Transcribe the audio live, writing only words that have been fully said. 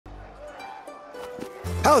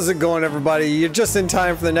How's it going, everybody? You're just in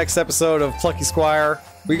time for the next episode of Plucky Squire.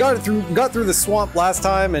 We got through the swamp last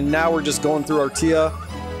time, and now we're just going through Artia.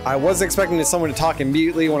 I was expecting someone to talk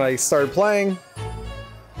immediately when I started playing.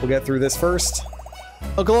 We'll get through this first.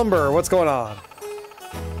 Uncle Umber, what's going on?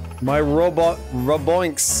 My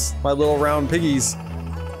roboinks, my little round piggies.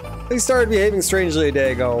 They started behaving strangely a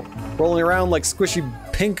day ago, rolling around like squishy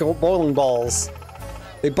pink bowling balls.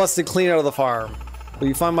 They busted clean out of the farm. Will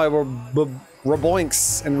you find my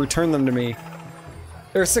roboinks and return them to me?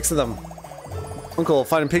 There are 6 of them. Uncle,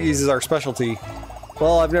 finding piggies is our specialty.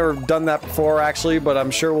 Well, I've never done that before, actually, but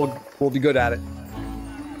I'm sure we'll be good at it.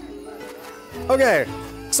 Okay,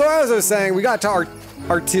 so as I was saying, we got to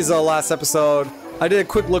Artia last episode. I did a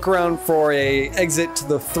quick look around for a exit to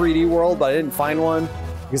the 3D world, but I didn't find one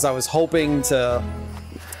because I was hoping to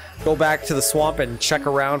go back to the swamp and check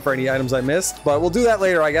around for any items I missed, but we'll do that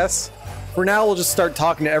later, I guess. For now, we'll just start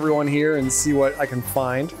talking to everyone here and see what I can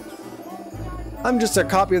find. I'm just a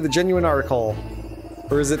copy of the genuine article.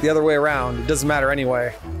 Or is it the other way around? It doesn't matter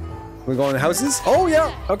anyway. We going to houses? Oh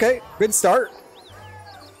yeah, okay, good start.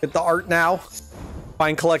 Get the art now.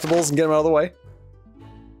 Find collectibles and get them out of the way.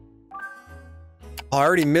 Oh, I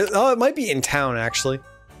already missed. Oh, it might be in town actually.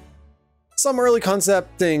 Some early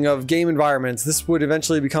concepting of game environments. This would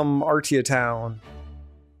eventually become Artia Town.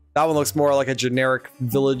 That one looks more like a generic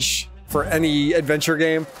village for any adventure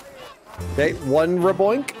game. Okay, 1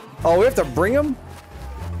 Raboink. Oh, we have to bring him?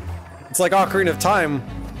 It's like Ocarina of Time.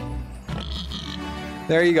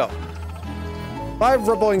 There you go. 5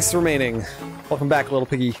 Raboinks remaining. Welcome back, little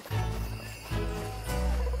piggy.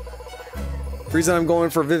 The reason I'm going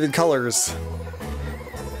for vivid colors.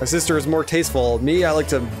 My sister is more tasteful. Me, I like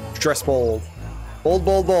to dress bold. Bold,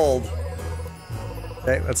 bold, bold.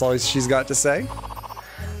 Okay, that's all she's got to say.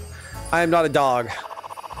 I am not a dog.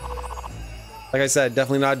 Like I said,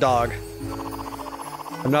 definitely not a dog.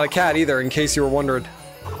 I'm not a cat either, in case you were wondering.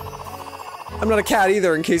 I'm not a cat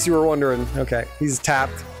either, in case you were wondering. Okay, he's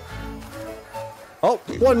tapped. Oh,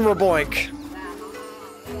 1 Raboink.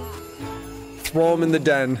 Throw him in the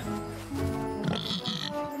den.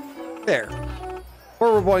 There.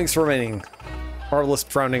 4 Raboinks remaining. Marvelous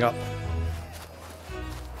rounding up.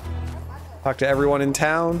 Talk to everyone in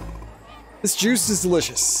town. This juice is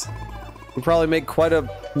delicious. We'll probably make quite a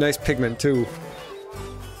nice pigment, too.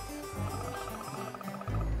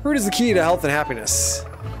 Fruit is the key to health and happiness.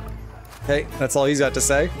 Okay, that's all he's got to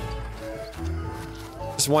say.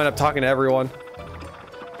 Just wind up talking to everyone.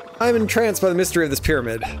 I'm entranced by the mystery of this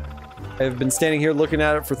pyramid. I have been standing here looking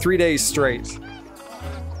at it for 3 days straight.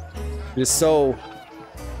 It is so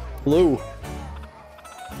blue.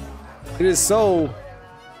 It is so...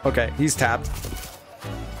 Okay, he's tapped.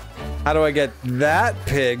 How do I get that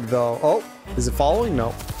pig, though? Oh, is it following?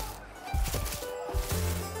 No.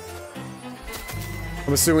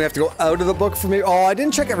 I'm assuming we have to go out of the book for me. Oh, I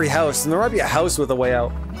didn't check every house, and there might be a house with a way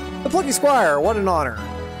out. The Plucky Squire, what an honor.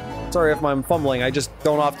 Sorry if I'm fumbling, I just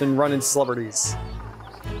don't often run into celebrities.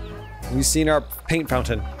 Have you seen our paint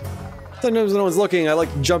fountain? Sometimes when no one's looking, I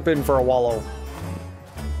like to jump in for a wallow.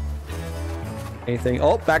 Anything?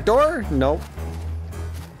 Oh, back door? No.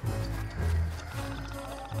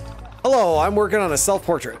 Hello, I'm working on a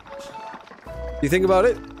self-portrait. You think about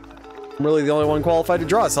it? I'm really the only one qualified to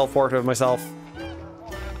draw a self-portrait of myself.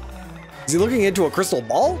 Is he looking into a crystal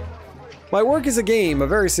ball? My work is a game, a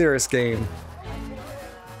very serious game.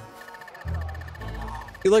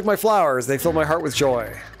 You like my flowers, they fill my heart with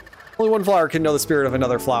joy. Only one flower can know the spirit of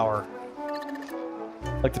another flower.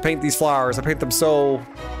 I like to paint these flowers, I paint them so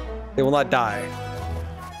they will not die.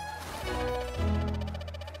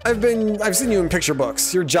 I've seen you in picture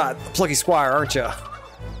books. You're Jot, the Plucky Squire, aren't you?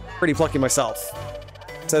 Pretty plucky myself.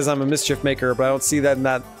 It says I'm a mischief maker, but I don't see that in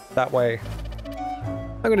that way.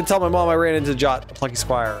 I'm gonna tell my mom I ran into Jot, the Plucky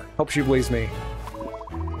Squire. Hope she believes me.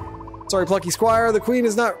 Sorry, Plucky Squire, the queen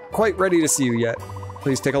is not quite ready to see you yet.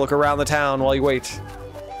 Please take a look around the town while you wait.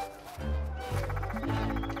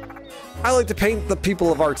 I like to paint the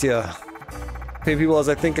people of Artia. Paint people as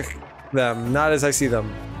I think of them, not as I see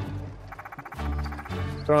them.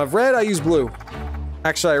 I don't have red, I use blue.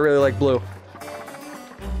 Actually, I really like blue.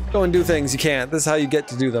 Go and do things you can't. This is how you get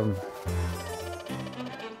to do them.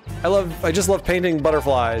 I just love painting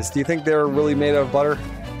butterflies. Do you think they're really made out of butter?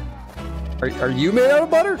 Are you made out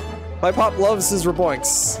of butter? My pop loves his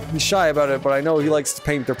Raboinks. He's shy about it, but I know he likes to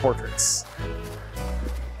paint their portraits.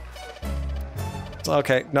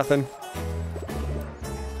 Okay, nothing.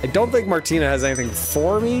 I don't think Martina has anything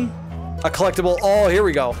for me. A collectible. Oh, here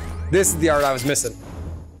we go. This is the art I was missing.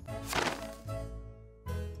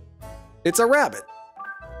 It's a rabbit.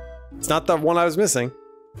 It's not the one I was missing.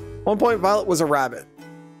 At one point, Violet was a rabbit.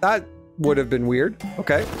 That would have been weird.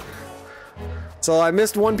 Okay. So I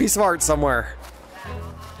missed one piece of art somewhere.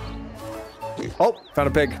 Oh, found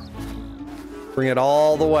a pig. Bring it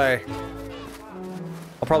all the way.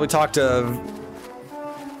 I'll probably talk to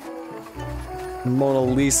Mona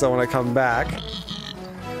Lisa when I come back.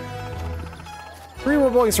 3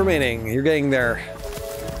 more points remaining. You're getting there.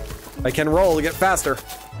 I can roll to get faster.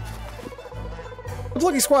 The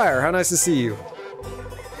Plucky Squire, how nice to see you.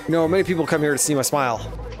 You know, many people come here to see my smile.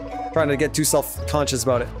 Trying to get too self-conscious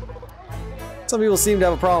about it. Some people seem to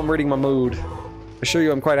have a problem reading my mood. I assure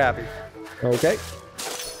you I'm quite happy. Okay.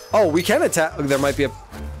 Oh, we can attack. There might be a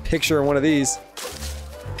picture in one of these.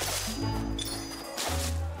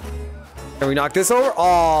 Can we knock this over?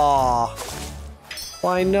 Aww.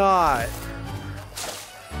 Why not?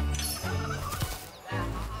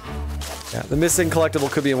 Yeah, the missing collectible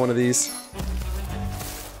could be in one of these.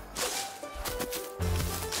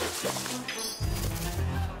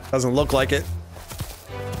 Doesn't look like it.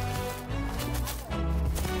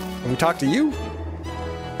 Can we talk to you?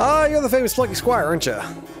 Ah, you're the famous Plucky Squire, aren't you?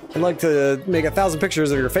 I'd like to make 1,000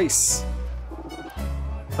 pictures of your face.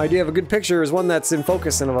 My idea of a good picture is one that's in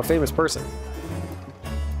focus and of a famous person.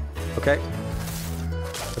 Okay.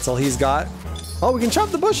 That's all he's got. Oh, we can chop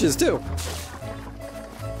the bushes, too.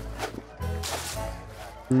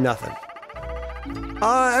 Nothing.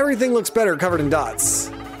 Everything looks better covered in dots.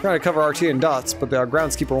 I'm trying to cover Artia in dots, but our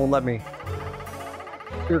groundskeeper won't let me.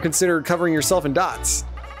 You ever considered covering yourself in dots?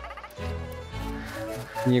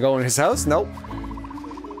 Can you go in his house? Nope.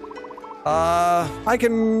 I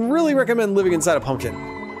can really recommend living inside a pumpkin.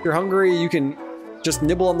 If you're hungry, you can just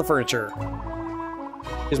nibble on the furniture.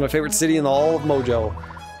 Here's my favorite city in all of Mojo.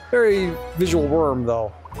 Very visual worm,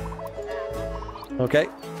 though. Okay,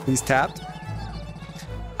 he's tapped.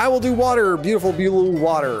 I will do water, beautiful blue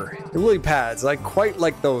water. The lily pads, I quite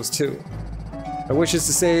like those too. My wish is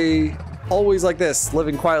to say, always like this,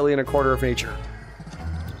 living quietly in a corner of nature.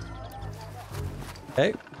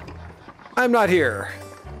 Okay. I'm not here.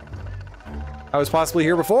 I was possibly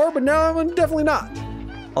here before, but now I'm definitely not.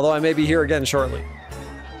 Although I may be here again shortly.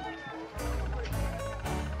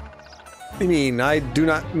 What do you mean? I do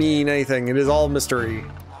not mean anything. It is all mystery.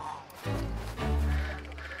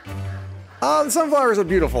 The sunflowers are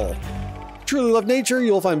beautiful. If you truly love nature,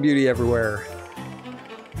 you'll find beauty everywhere.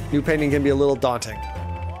 New painting can be a little daunting.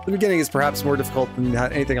 The beginning is perhaps more difficult than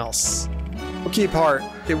anything else. But keep heart,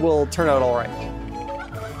 it will turn out alright.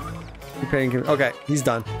 New painting can... Okay, he's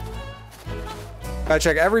done. Gotta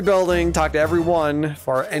check every building, talk to everyone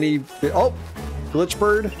for any... Oh!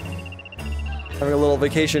 Glitchbird. Having a little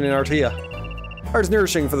vacation in Artia. Art's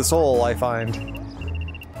nourishing for the soul, I find.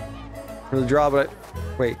 Really draw, but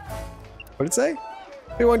I... Wait. What did it say?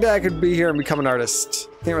 Maybe one day I could be here and become an artist.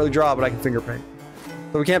 Can't really draw, but I can finger paint.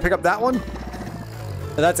 So we can't pick up that one?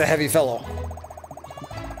 And that's a heavy fellow.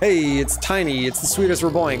 Hey, it's tiny. It's the sweetest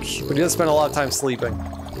Raboink, but he does spend a lot of time sleeping.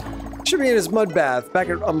 Should be in his mud bath back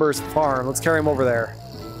at Umber's farm. Let's carry him over there.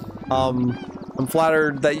 I'm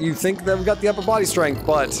flattered that you think that we've got the upper body strength,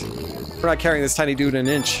 but we're not carrying this tiny dude an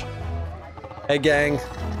inch. Hey, gang.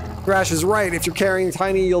 Thrash is right. If you're carrying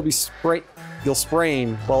tiny, you'll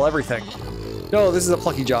sprain, well, everything. No, this is a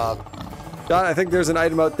plucky job. John, I think there's an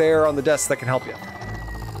item out there on the desk that can help you.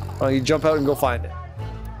 Why don't you jump out and go find it?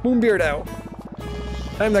 Moonbeard out.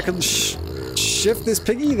 Time that could shift this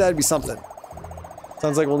piggy? That'd be something.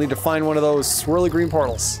 Sounds like we'll need to find one of those swirly green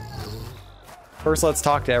portals. First, let's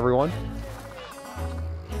talk to everyone.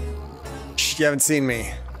 Shh, you haven't seen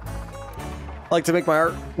me. I like to make my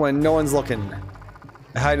art when no one's looking.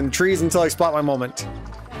 I hide in the trees until I spot my moment.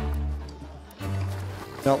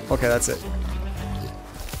 Nope, okay, that's it.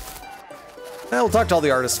 We'll talk to all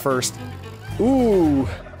the artists first. Ooh,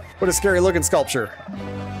 what a scary looking sculpture.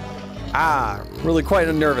 Ah, really quite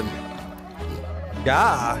unnerving.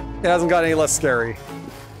 Ah, it hasn't got any less scary.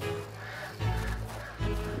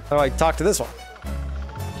 How do I talk to this one?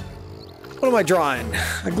 What am I drawing?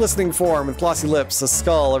 A glistening form with glossy lips, a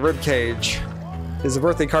skull, a rib cage. It is a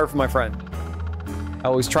birthday card from my friend. I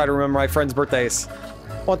always try to remember my friends' birthdays.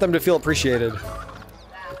 I want them to feel appreciated.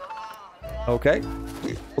 Okay.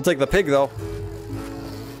 We'll take the pig, though.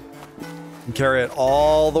 And carry it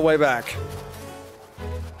all the way back.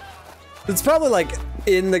 It's probably, like,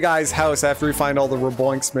 in the guy's house after we find all the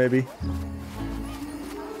Raboinks, maybe.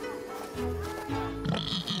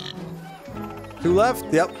 Two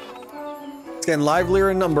left? Yep. It's getting livelier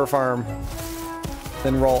in Umber Farm.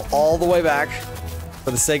 Then roll all the way back for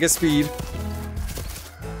the sake of speed.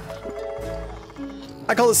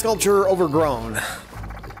 I call this sculpture overgrown.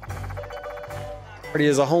 Artia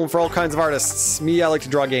is a home for all kinds of artists. Me, I like to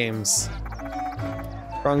draw games.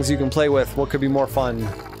 Drawings you can play with. What could be more fun?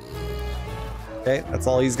 Okay, that's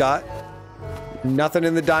all he's got. Nothing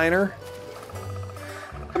in the diner.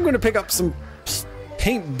 I'm going to pick up some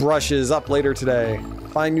paint brushes up later today.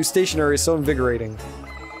 Finding new stationery is so invigorating.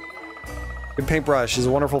 Good paintbrush is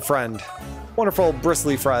a wonderful friend. Wonderful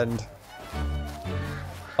bristly friend.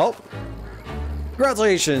 Oh.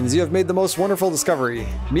 Congratulations, you have made the most wonderful discovery.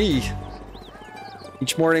 Me.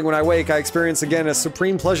 Each morning when I wake, I experience again a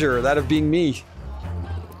supreme pleasure, that of being me.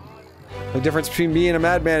 The difference between me and a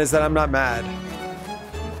madman is that I'm not mad.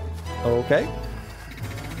 Okay.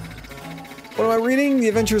 What am I reading? The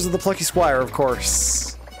Adventures of the Plucky Squire, of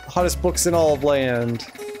course. The hottest books in all of land.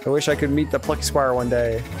 I wish I could meet the Plucky Squire one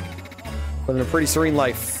day. Living a pretty serene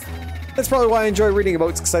life. That's probably why I enjoy reading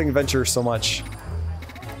about exciting adventures so much.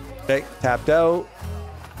 Okay, tapped out.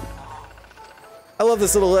 I love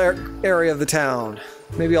this little area of the town.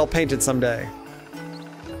 Maybe I'll paint it someday.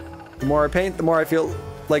 The more I paint, the more I feel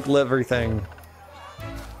like everything.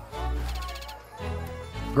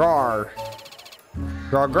 Grar.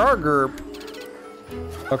 Grar grar gerp.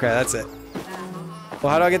 Okay, that's it.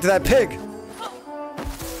 Well, how do I get to that pig?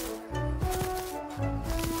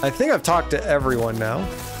 I think I've talked to everyone now.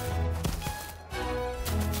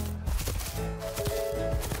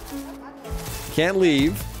 Can't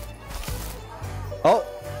leave. Oh.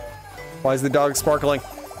 Why is the dog sparkling?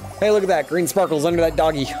 Hey, look at that. Green sparkles under that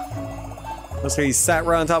doggy. Looks like he sat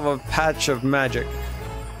right on top of a patch of magic.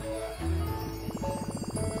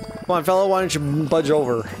 Come on, fellow. Why don't you budge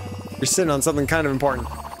over? You're sitting on something kind of important.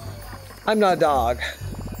 I'm not a dog.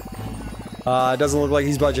 It doesn't look like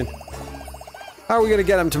he's budging. How are we gonna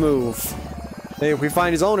get him to move? Maybe if we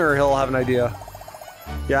find his owner, he'll have an idea.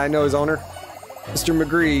 Yeah, I know his owner. Mr.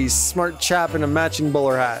 McGree, smart chap in a matching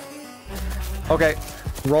bowler hat. Okay,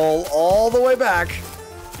 roll all the way back.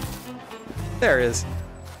 There he is.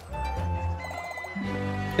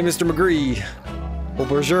 Hey, Mr. McGree. Well,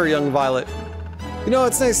 bonjour, young Violet. You know,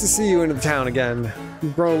 it's nice to see you in the town again.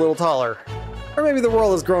 You've grown a little taller. Or maybe the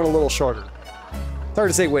world has grown a little shorter. It's hard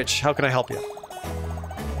to say which. How can I help you?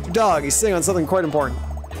 Your dog, he's sitting on something quite important.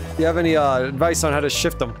 Do you have any advice on how to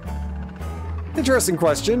shift him? Interesting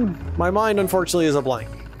question. My mind, unfortunately, is a blank.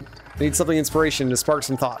 I need something inspiration to spark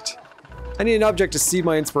some thought. I need an object to seed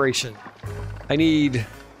my inspiration. I need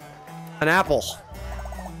an apple.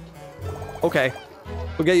 Okay,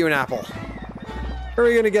 we'll get you an apple. Where are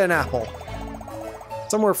we gonna get an apple?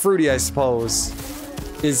 Somewhere fruity, I suppose.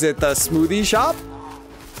 Is it the smoothie shop?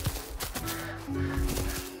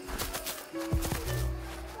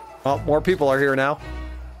 Oh, more people are here now.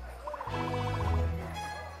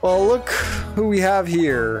 Well, look who we have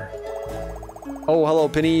here. Oh, hello,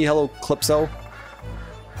 Penny. Hello, Calypso.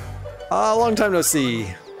 Long time no see.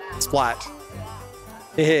 Splat.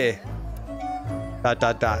 Hey. Dot,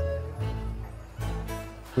 dot, dot.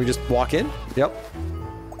 Can we just walk in? Yep.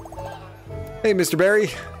 Hey, Mr. Barry.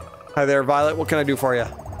 Hi there, Violet. What can I do for you?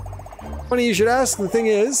 Funny you should ask. The thing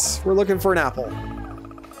is, we're looking for an apple.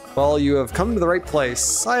 Well, you have come to the right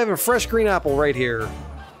place. I have a fresh green apple right here.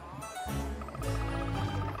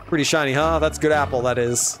 Pretty shiny, huh? That's a good apple, that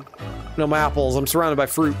is. You know my apples. I'm surrounded by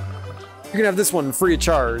fruit. You can have this one free of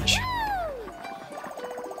charge.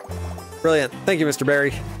 Brilliant. Thank you, Mr.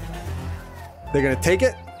 Barry. They're gonna take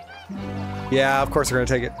it? Yeah, of course they're gonna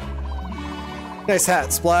take it. Nice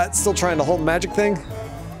hat, Splat. Still trying to hold the magic thing?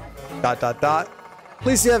 Dot, dot, dot. At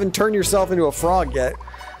least you haven't turned yourself into a frog yet.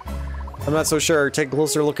 I'm not so sure. Take a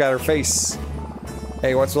closer look at her face.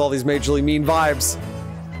 Hey, what's with all these majorly mean vibes?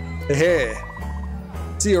 Hey.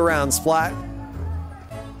 See you around, Splat.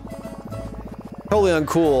 Totally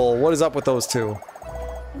uncool. What is up with those two?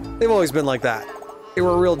 They've always been like that. They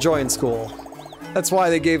were a real joy in school. That's why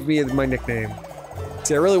they gave me my nickname.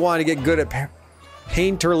 See, I really wanted to get good at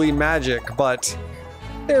painterly magic, but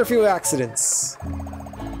there were a few accidents.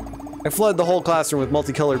 I flooded the whole classroom with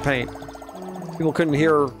multicolored paint. People couldn't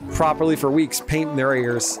hear properly for weeks, paint in their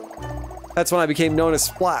ears. That's when I became known as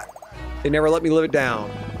Splat. They never let me live it down.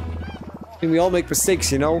 I mean, we all make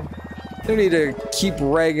mistakes, you know? No need to keep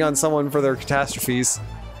ragging on someone for their catastrophes.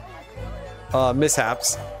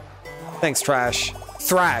 Mishaps. Thanks, Trash.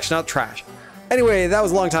 Thrash, not Trash. Anyway, that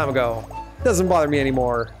was a long time ago. Doesn't bother me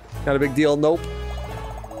anymore. Not a big deal, nope.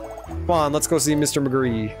 Come on, let's go see Mr.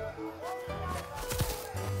 McGree.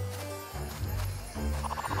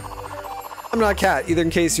 I'm not a cat, either in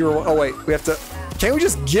case you were... Oh wait, we have to... Can't we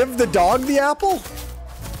just give the dog the apple?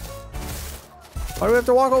 Why do we have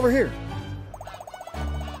to walk over here?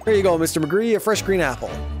 Here you go, Mr. McGree, a fresh green apple.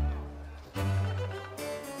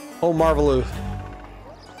 Oh, marvelous.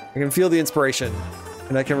 I can feel the inspiration,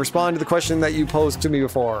 and I can respond to the question that you posed to me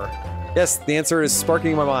before. Yes, the answer is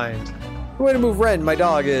sparking in my mind. The way to move Ren, my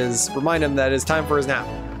dog, is remind him that it's time for his nap.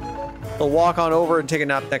 He'll walk on over and take a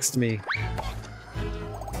nap next to me.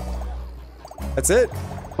 That's it?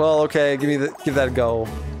 Well, okay, give that a go.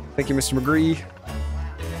 Thank you, Mr. McGree.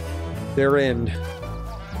 They're in.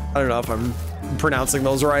 I don't know if I'm pronouncing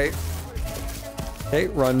those right. Okay,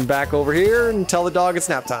 run back over here and tell the dog it's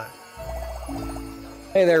nap time.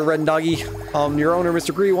 Hey there, Red Doggy. Your owner,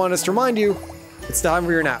 Mr. Gree, wanted us to remind you it's time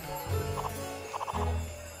for your nap.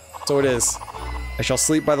 So it is. I shall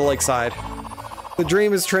sleep by the lakeside. The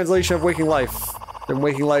dream is a translation of waking life. And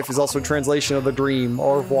waking life is also a translation of the dream.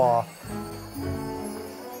 Au revoir.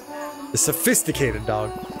 The sophisticated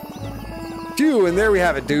dog. Phew, and there we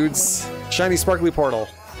have it, dudes. Shiny sparkly portal.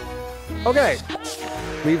 Okay.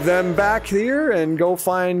 Leave them back here and go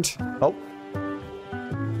find... Oh.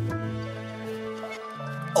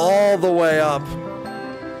 All the way up.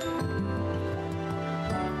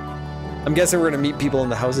 I'm guessing we're gonna meet people in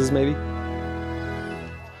the houses, maybe.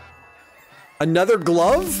 Another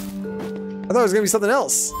glove? I thought it was gonna be something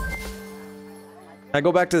else. Can I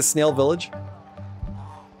go back to the snail village?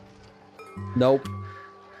 Nope.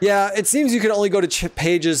 Yeah, it seems you can only go to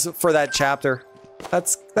pages for that chapter.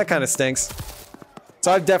 That kind of stinks.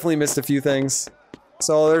 So I've definitely missed a few things.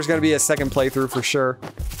 So there's gonna be a second playthrough for sure.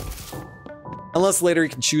 Unless later you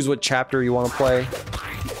can choose what chapter you want to play.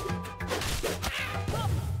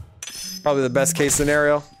 Probably the best case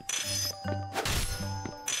scenario.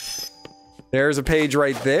 There's a page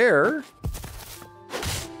right there.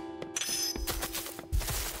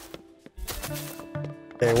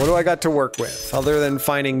 Okay, what do I got to work with other than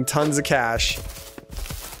finding tons of cash?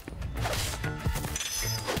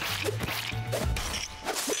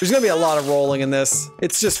 There's gonna be a lot of rolling in this.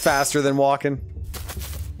 It's just faster than walking.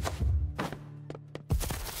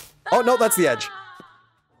 Oh, no, that's the edge.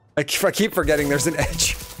 I keep forgetting there's an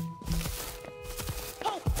edge.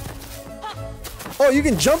 Oh, you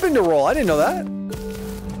can jump into roll. I didn't know that.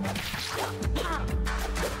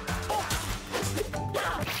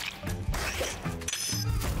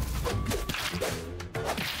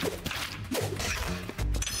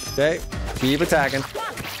 Okay, keep attacking.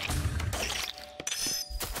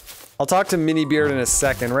 I'll talk to Mini Beard in a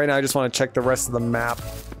second. Right now, I just want to check the rest of the map.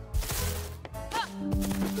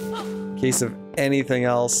 In case of anything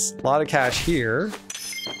else. A lot of cash here.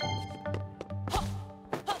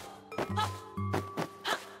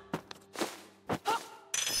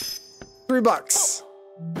 $3.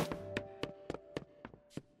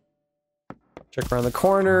 Check around the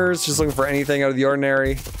corners, just looking for anything out of the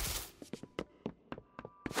ordinary.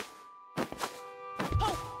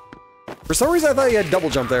 For some reason I thought you had double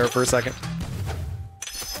jump there for a second.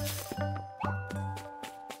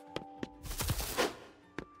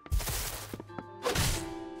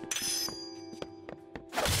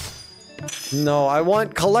 No, I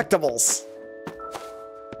want collectibles.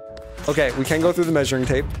 Okay, we can go through the measuring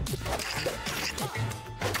tape.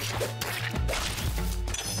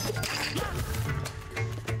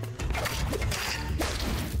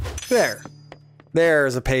 There.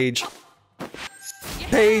 There's a page.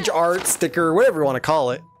 Page, art, sticker, whatever you want to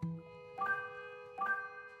call it.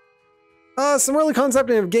 Some early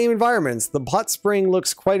concepting of game environments. The hot spring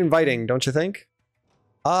looks quite inviting, don't you think?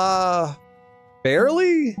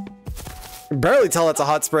 Barely? I can barely tell it's a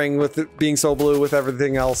hot spring with it being so blue with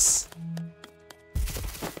everything else.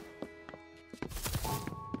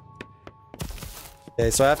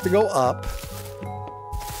 Okay, so I have to go up.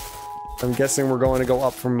 I'm guessing we're going to go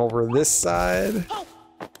up from over this side.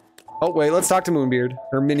 Oh, wait, let's talk to Moonbeard,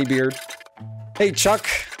 or Mini Beard. Hey, Chuck.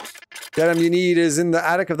 The item you need is in the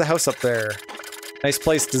attic of the house up there. Nice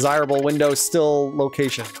place, desirable window, still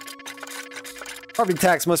location. Property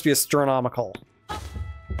tax must be astronomical.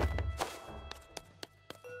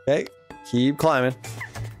 Okay, keep climbing.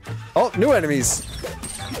 Oh, new enemies.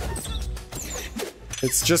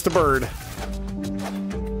 It's just a bird.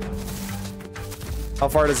 How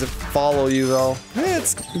far does it follow you, though?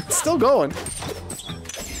 It's still going.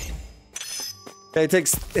 Okay, it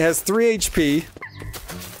has 3 HP.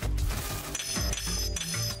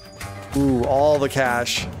 Ooh, all the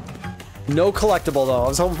cash. No collectible, though. I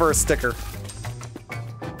was hoping for a sticker.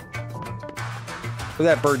 Where'd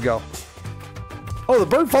that bird go? Oh, the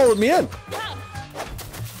bird followed me in.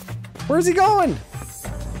 Where's he going?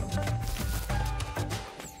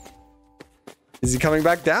 Is he coming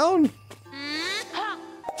back down?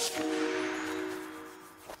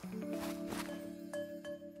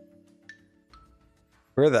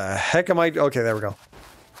 Where the heck am I? Okay, there we go.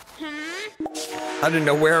 I didn't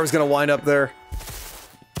know where I was gonna wind up there.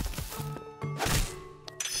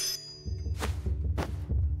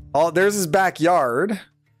 Oh, there's his backyard.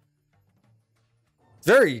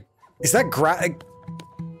 Is that grass?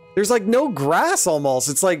 There's like no grass almost.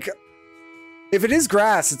 It's like If it is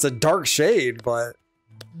grass, it's a dark shade, but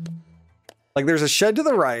like there's a shed to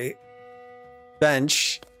the right,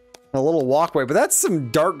 bench, and a little walkway, but that's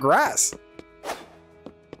some dark grass.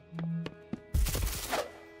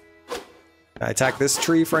 Can I attack this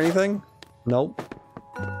tree for anything? Nope.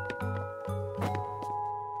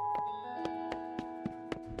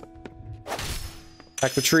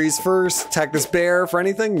 Attack the trees first. Attack this bear for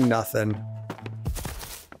anything? Nothing.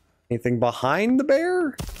 Anything behind the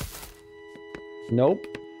bear? Nope.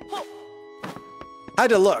 I had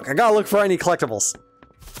to look. I gotta look for any collectibles.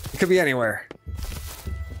 It could be anywhere.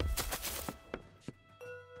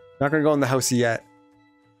 Not gonna go in the house yet.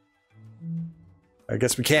 I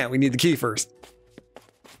guess we can't. We need the key first.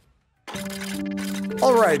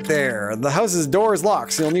 All right, there. The house's door is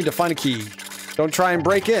locked, so you'll need to find a key. Don't try and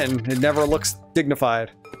break in. It never looks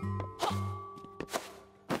dignified.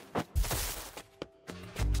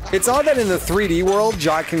 It's odd that in the 3D world,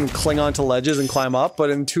 Jock can cling onto ledges and climb up, but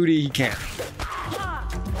in 2D, he can't.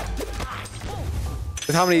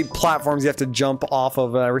 With how many platforms you have to jump off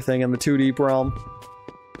of and everything in the 2D realm.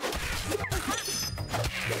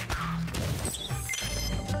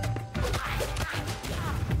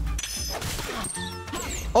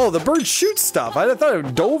 Oh, the bird shoots stuff. I thought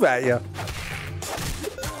it dove at you.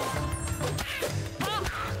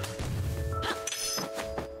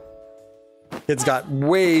 Kid's got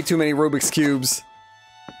way too many Rubik's Cubes.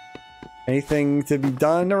 Anything to be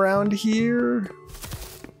done around here?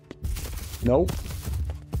 Nope.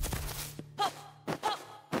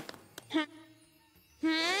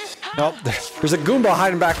 Nope. There's a Goomba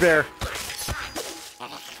hiding back there.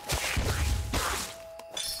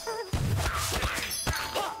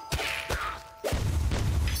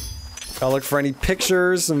 Gotta look for any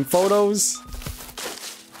pictures and photos.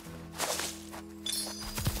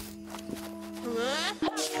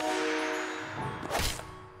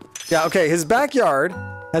 Yeah, okay, his backyard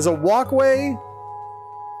has a walkway.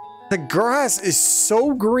 The grass is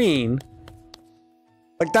so green.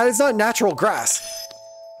 Like, that is not natural grass.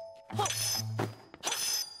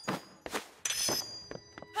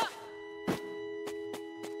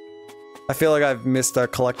 I feel like I've missed a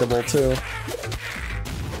collectible too.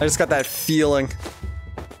 I just got that feeling. Can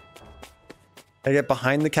I get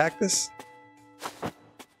behind the cactus?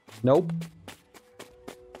 Nope.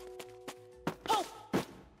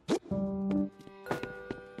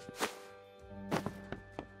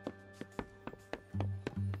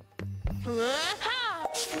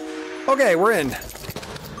 Okay, we're in. Is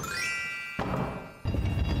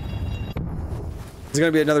it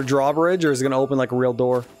gonna be another drawbridge or is it gonna open like a real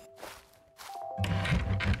door?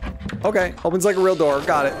 Okay, opens like a real door.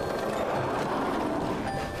 Got it.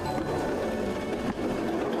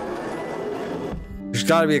 There's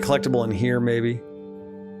gotta be a collectible in here, maybe.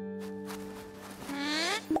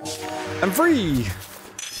 I'm free!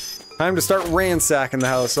 Time to start ransacking the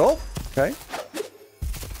house. Oh, okay.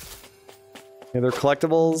 Any other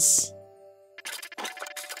collectibles?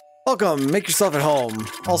 Welcome, make yourself at home.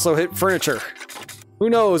 Also hit furniture. Who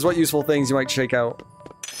knows what useful things you might shake out.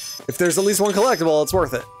 If there's at least one collectible, it's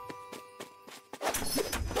worth it.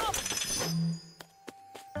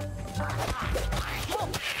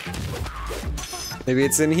 Maybe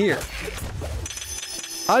it's in here.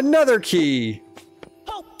 Another key!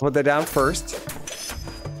 Put that down first.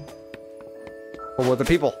 What with the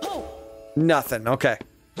people? Nothing, okay.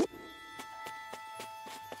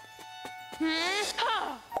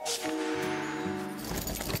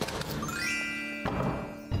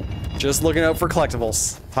 Just looking out for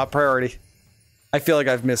collectibles. Top priority. I feel like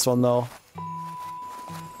I've missed one though.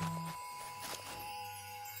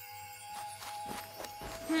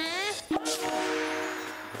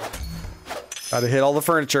 Gotta hit all the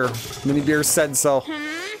furniture. Mini Beer said so.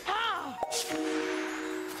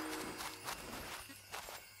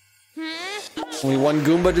 Only one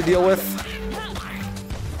Goomba to deal with.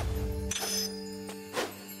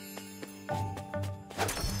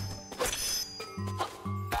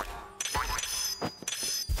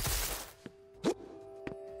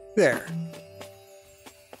 There.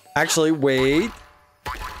 Actually, wait.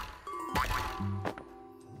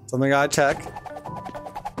 Something I gotta check.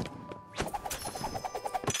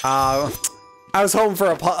 I was hoping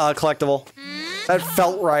for a collectible. That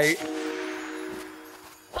felt right.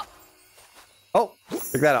 Oh,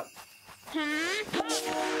 pick that up.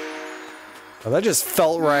 Oh, that just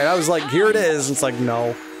felt right. I was like, here it is. It's like,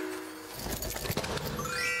 no.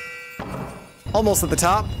 Almost at the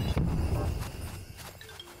top.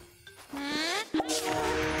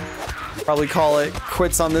 Probably call it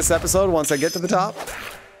quits on this episode once I get to the top.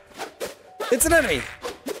 It's an enemy.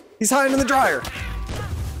 He's hiding in the dryer.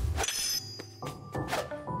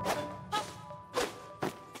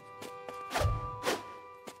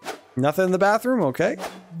 Nothing in the bathroom? Okay.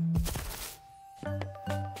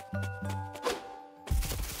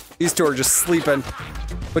 These two are just sleeping.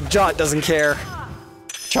 But Jot doesn't care.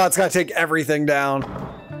 Jot's gotta take everything down.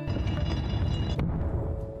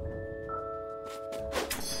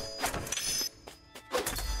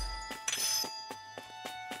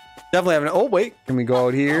 Definitely have oh wait, can we go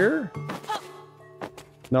out here?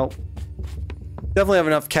 Nope. Definitely have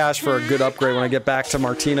enough cash for a good upgrade when I get back to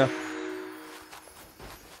Martina.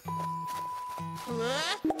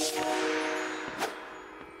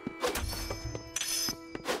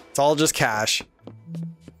 It's all just cash.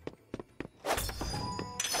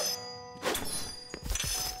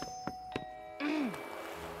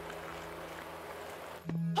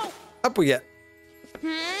 Up we get.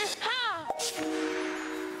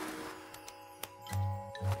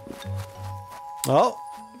 Oh,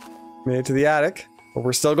 made it to the attic, but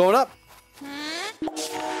we're still going up.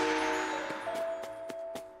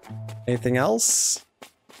 Anything else? I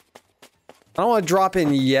don't want to drop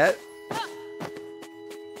in yet.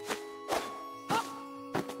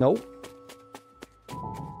 Nope. Can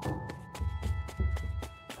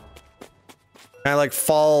I like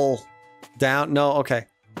fall down? No, okay.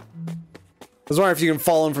 I was wondering if you can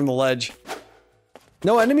fall in from the ledge.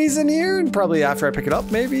 No enemies in here? And probably after I pick it up,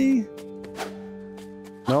 maybe?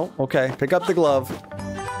 No? Okay, pick up the glove.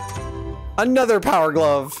 Another power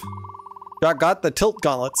glove. Got the tilt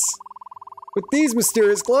gauntlets. With these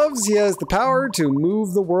mysterious gloves, he has the power to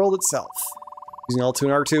move the world itself. Using L2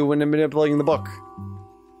 and R2 when manipulating the book.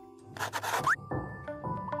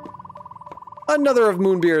 Another of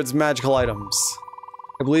Moonbeard's magical items.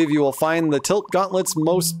 I believe you will find the tilt gauntlets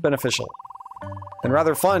most beneficial. And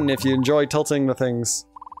rather fun if you enjoy tilting the things.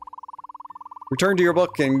 Return to your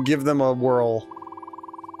book and give them a whirl.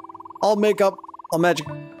 I'll magic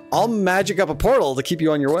up a portal to keep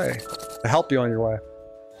you on your way. To help you on your way.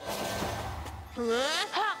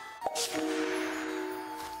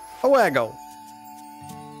 Away I go.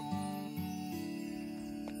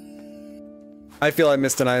 I feel I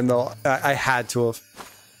missed an item though. I had to have.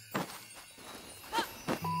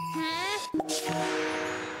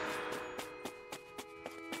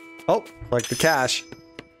 Oh, like the cash.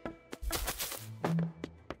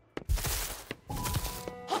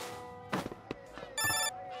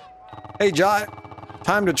 Hey Jot,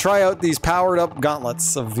 time to try out these powered up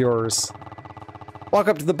gauntlets of yours. Walk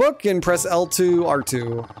up to the book and press L2,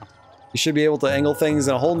 R2. You should be able to angle things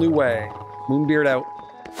in a whole new way. Moonbeard out.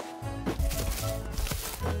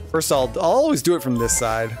 First I'll always do it from this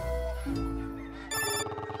side.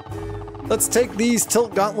 Let's take these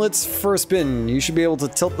tilt gauntlets for a spin. You should be able to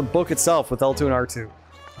tilt the book itself with L2 and R2.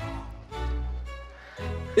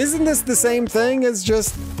 Isn't this the same thing as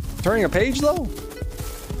just turning a page though?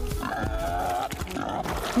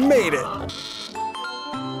 Made it!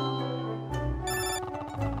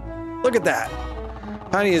 Look at that!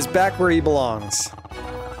 Tiny is back where he belongs.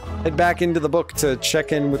 Head back into the book to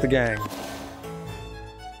check in with the gang.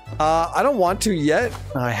 I don't want to yet.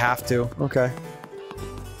 I have to. Okay.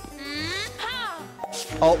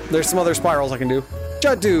 Oh, there's some other spirals I can do.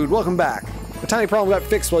 Jut dude, welcome back. The tiny problem got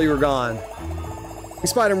fixed while you were gone. We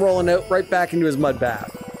spied him rolling out right back into his mud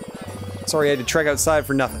bath. Sorry I had to trek outside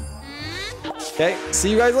for nothing. Okay,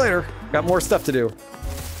 see you guys later. Got more stuff to do.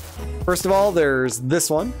 First of all, there's this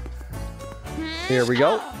one. Here we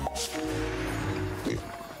go.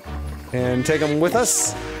 And take them with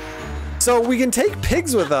us. So we can take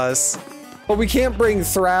pigs with us, but we can't bring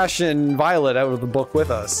Thrash and Violet out of the book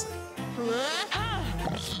with us.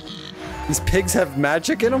 These pigs have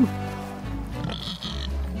magic in them?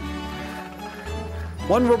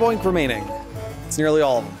 One Roboink remaining. It's nearly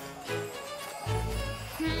all of them.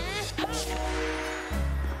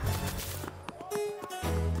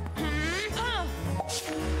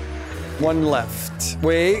 One left.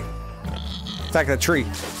 Wait. Attack that tree.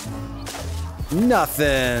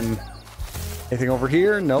 Nothing. Anything over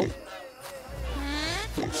here? Nope.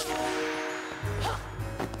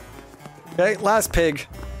 Okay, last pig.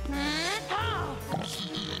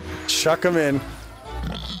 Chuck him in.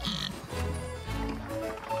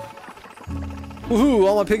 Woohoo,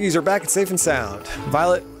 all my piggies are back and safe and sound.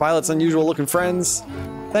 Violet's unusual looking friends.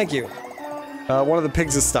 Thank you. One of the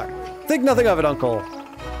pigs is stuck. Think nothing of it, Uncle.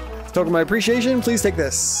 As a token of my appreciation, please take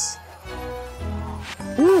this.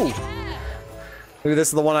 Ooh! Maybe this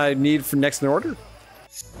is the one I need for next in order?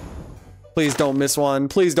 Please don't miss one.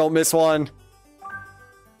 Please don't miss one.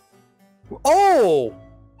 Oh!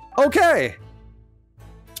 Okay.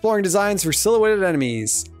 Exploring designs for silhouetted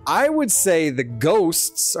enemies. I would say the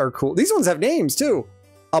ghosts are cool. These ones have names too.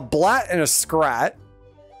 A blat and a scrat.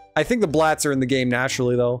 I think the blats are in the game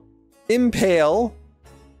naturally though. Impale.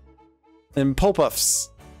 And Popuffs.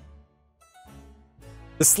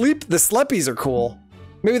 The Sleppies are cool.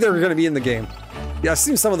 Maybe they're going to be in the game. Yeah, I've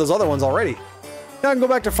seen some of those other ones already. Now I can go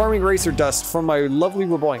back to farming racer dust from my lovely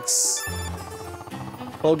Raboinks.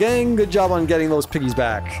 Well, gang, good job on getting those piggies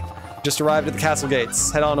back. Just arrived at the castle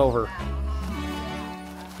gates. Head on over.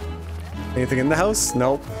 Anything in the house?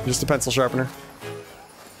 Nope. Just a pencil sharpener.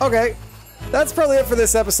 Okay. That's probably it for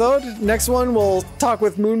this episode. Next one, we'll talk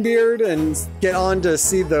with Moonbeard and get on to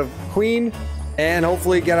see the Queen and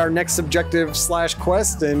hopefully get our next objective /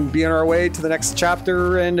 quest and be on our way to the next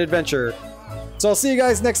chapter and adventure. So I'll see you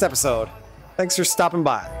guys next episode. Thanks for stopping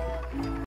by.